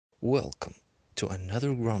Welcome to another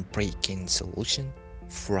groundbreaking solution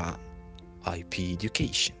from IP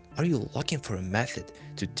Education. Are you looking for a method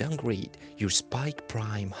to downgrade your Spike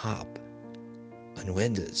Prime hub on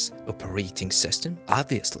Windows operating system?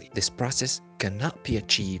 Obviously, this process cannot be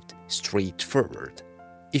achieved straightforward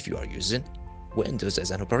if you are using Windows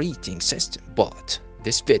as an operating system. But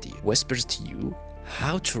this video whispers to you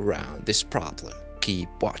how to run this problem. Keep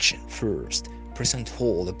watching. First, press and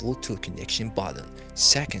hold the Bluetooth connection button.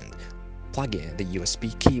 Second, plug in the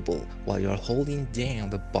USB cable while you're holding down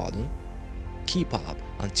the button. Keep up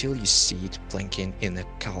until you see it blinking in a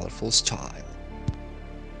colorful style.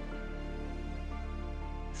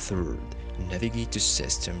 Third, navigate to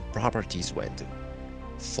System Properties window.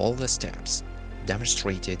 Follow the steps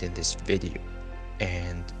demonstrated in this video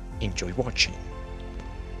and enjoy watching.